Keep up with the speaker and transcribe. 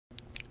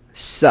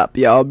Sup,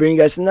 y'all? Bring you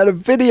guys another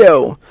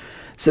video.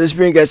 So let's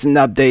bring you guys an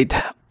update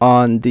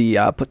on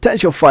the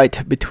potential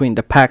fight between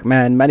the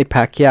Pac-Man, Manny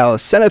Pacquiao,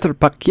 Senator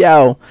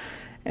Pacquiao,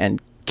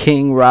 and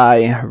King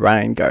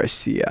Ryan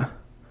Garcia.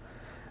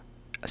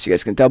 As you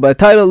guys can tell by the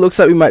title, it looks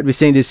like we might be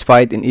seeing this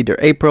fight in either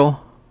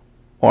April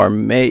or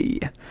May.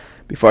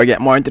 Before I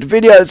get more into the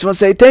video, I just want to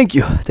say thank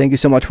you. Thank you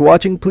so much for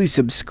watching. Please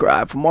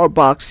subscribe for more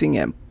boxing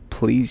and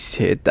please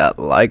hit that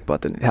like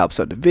button. It helps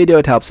out the video,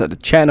 it helps out the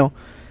channel.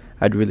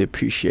 I'd really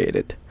appreciate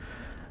it.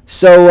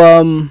 So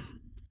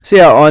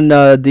yeah, on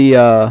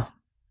the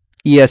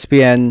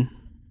ESPN,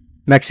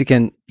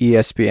 Mexican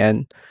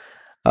ESPN,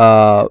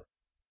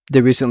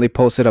 they recently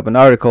posted up an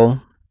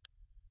article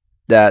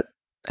that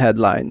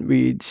headline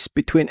reads,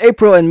 "Between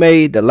April and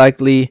May, the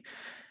likely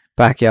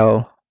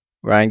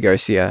Pacquiao-Ryan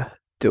Garcia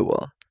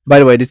duel." By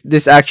the way,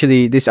 this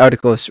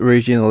article is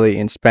originally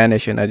in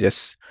Spanish, and I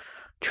just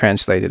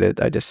translated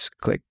it. I just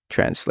clicked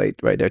translate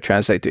right there,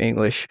 translate to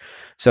English.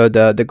 So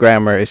the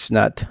grammar is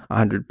not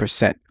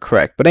 100%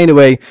 correct. But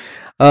anyway,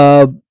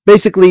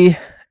 basically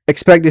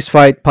expect this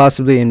fight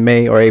possibly in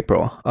May or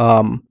April.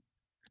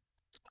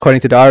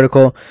 According to the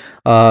article,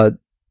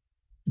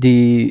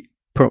 the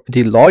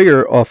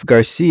lawyer of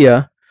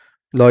Garcia,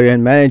 lawyer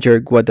and manager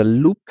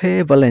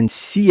Guadalupe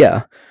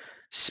Valencia,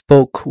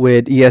 spoke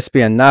with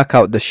ESPN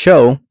Knockout, the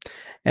show,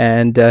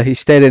 and he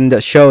stated in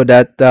the show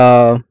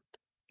that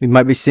we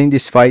might be seeing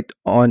this fight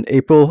on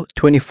April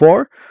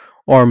 24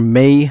 or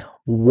May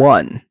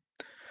 1.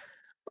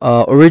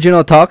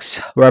 Original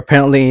talks were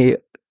apparently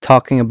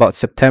talking about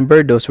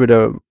September. Those were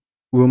the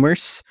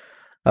rumors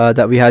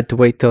that we had to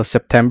wait till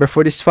September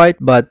for this fight,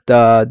 but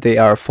they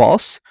are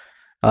false.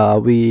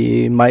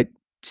 We might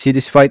see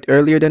this fight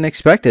earlier than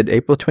expected,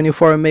 April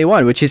 24 and May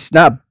 1, which is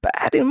not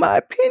bad in my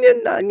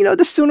opinion.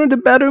 The sooner the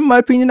better in my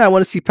opinion. I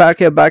want to see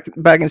Pacquiao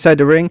back inside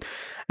the ring,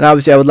 and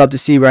obviously I would love to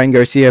see Ryan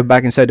Garcia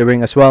back inside the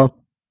ring as well.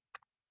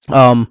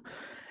 And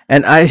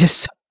I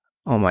just,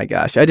 oh my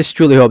gosh, I just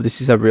truly hope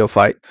this is a real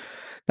fight.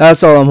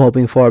 That's all I'm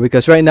hoping for,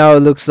 because right now it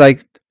looks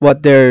like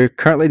what they're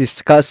currently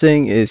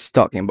discussing is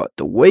talking about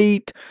the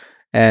weight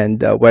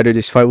and whether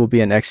this fight will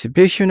be an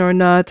exhibition or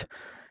not.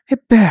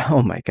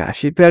 Oh my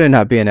gosh, it better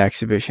not be an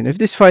exhibition. If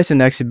this fight's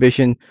an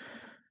exhibition,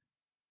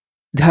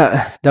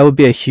 that would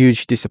be a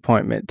huge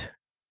disappointment.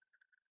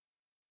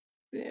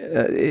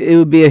 It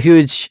would be a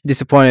huge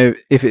disappointment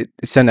if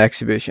it's an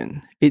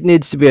exhibition. It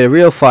needs to be a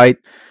real fight,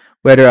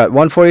 whether at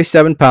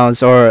 147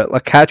 pounds or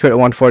a catch weight at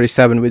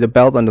 147 with a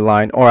belt on the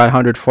line, or at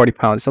 140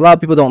 pounds. A lot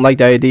of people don't like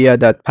the idea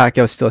that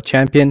Pacquiao is still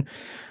champion,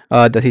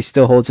 that he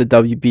still holds a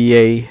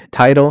WBA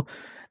title,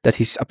 that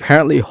he's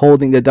apparently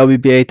holding the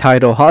WBA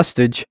title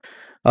hostage.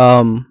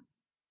 But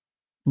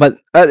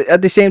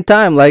at the same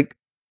time, like,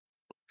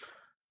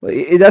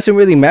 it doesn't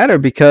really matter,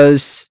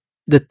 because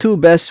the two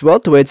best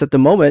welterweights at the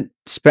moment,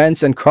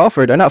 Spence and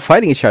Crawford, are not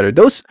fighting each other.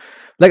 Those,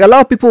 like, a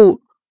lot of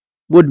people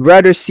would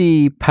rather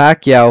see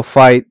Pacquiao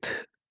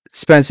fight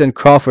Spence and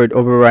Crawford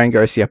over Ryan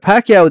Garcia.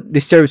 Pacquiao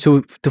deserves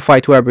to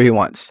fight whoever he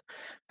wants.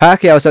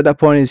 Pacquiao is at that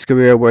point in his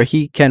career where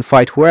he can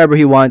fight whoever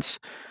he wants,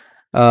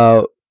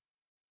 whether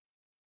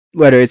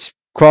it's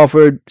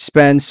Crawford,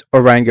 Spence,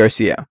 or Ryan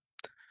Garcia,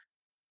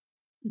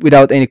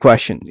 without any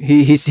question.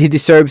 He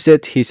deserves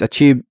it. He's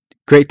achieved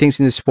great things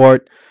in the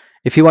sport.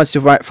 If he wants to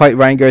fight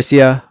Ryan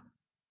Garcia,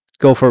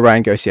 go for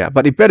Ryan Garcia.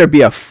 But it better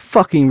be a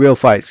fucking real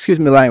fight. Excuse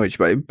me language,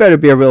 but it better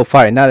be a real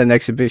fight, not an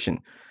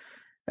exhibition.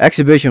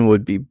 Exhibition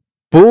would be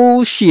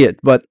bullshit.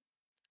 But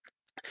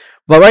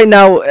right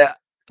now,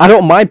 I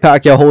don't mind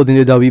Pacquiao holding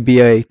the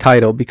WBA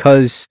title,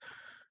 because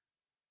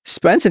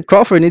Spence and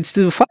Crawford needs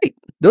to fight.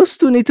 Those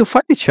two need to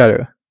fight each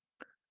other.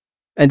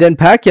 And then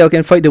Pacquiao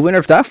can fight the winner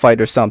of that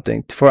fight or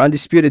something for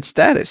undisputed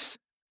status.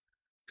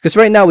 Because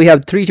right now we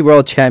have three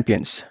world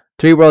champions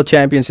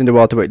in the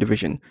welterweight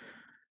division.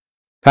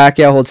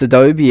 Pacquiao holds the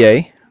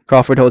WBA,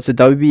 Crawford holds the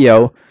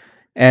WBO,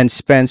 and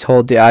Spence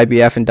holds the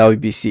IBF and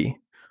WBC.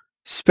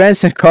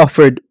 Spence and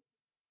Crawford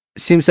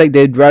seems like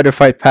they'd rather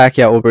fight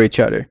Pacquiao over each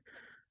other.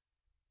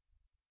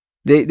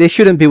 They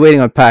shouldn't be waiting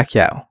on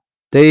Pacquiao.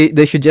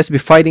 They should just be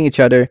fighting each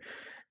other,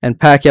 and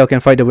Pacquiao can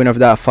fight the winner of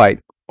that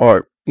fight,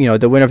 or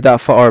the winner of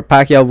that fight, or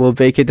Pacquiao will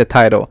vacate the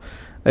title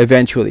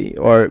eventually,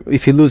 or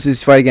if he loses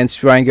his fight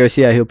against Ryan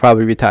Garcia, he'll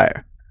probably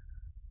retire.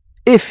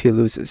 If he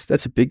loses,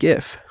 that's a big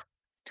if.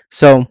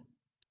 So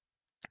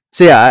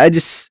yeah, I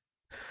just,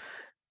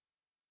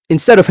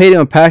 instead of hating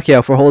on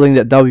Pacquiao for holding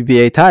that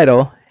WBA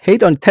title,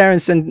 hate on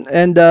Terrence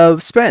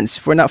and Spence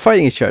for not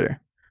fighting each other.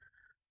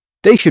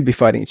 They should be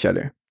fighting each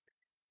other.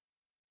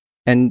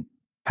 And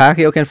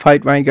Pacquiao can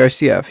fight Ryan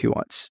Garcia if he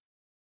wants.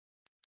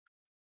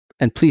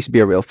 And please be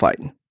a real fight.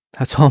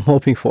 That's all I'm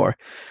hoping for.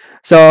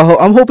 So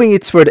I'm hoping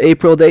it's for the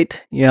April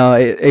date,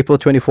 April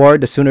 24.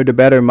 The sooner the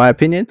better, in my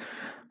opinion.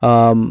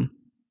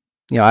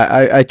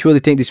 I truly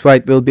think this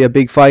fight will be a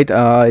big fight.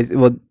 I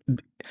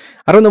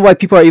don't know why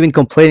people are even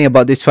complaining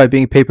about this fight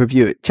being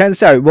pay-per-view.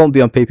 Chances are it won't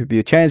be on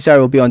pay-per-view. Chances are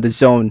it will be on the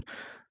Zone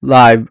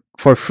live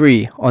for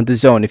free on the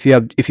Zone if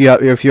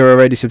you're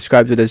already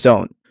subscribed to the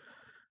Zone.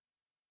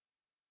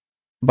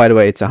 By the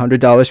way, it's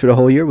 $100 for the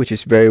whole year, which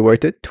is very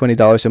worth it.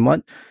 $20 a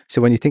month.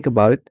 So when you think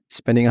about it,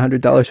 spending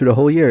 $100 for the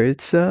whole year,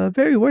 it's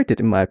very worth it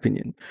in my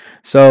opinion.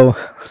 So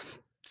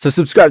so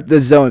subscribe to the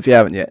zone if you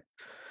haven't yet.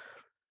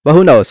 But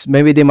who knows?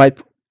 Maybe they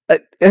might.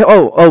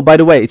 By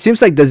the way, it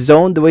seems like the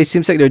zone, the way it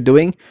seems like they're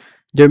doing,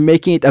 they're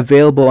making it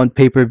available on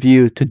pay per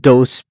view to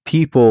those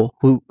people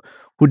who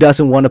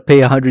doesn't want to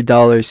pay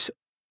 $100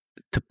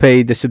 to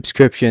pay the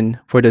subscription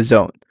for the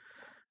zone.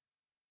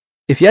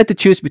 If you had to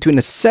choose between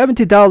a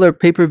 $70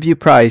 pay per view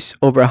price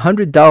over a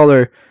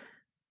 $100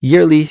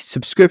 yearly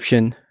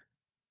subscription,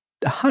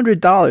 the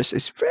 $100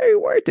 is very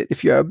worth it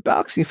if you're a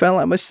boxing fan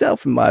like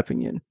myself, in my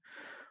opinion.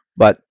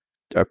 But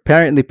there are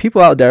apparently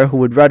people out there who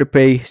would rather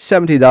pay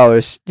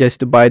 $70 just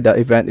to buy the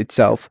event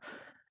itself,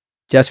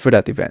 just for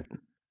that event.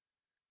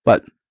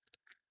 But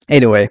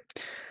anyway,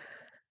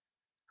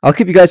 I'll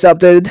keep you guys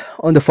updated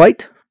on the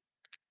fight.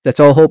 Let's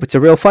all hope it's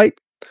a real fight.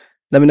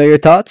 Let me know your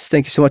thoughts.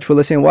 Thank you so much for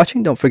listening and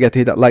watching. Don't forget to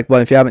hit that like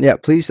button if you haven't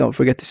yet. Please don't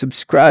forget to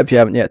subscribe if you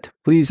haven't yet.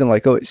 Please, and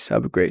like always,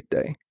 have a great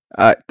day.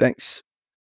 All right, thanks.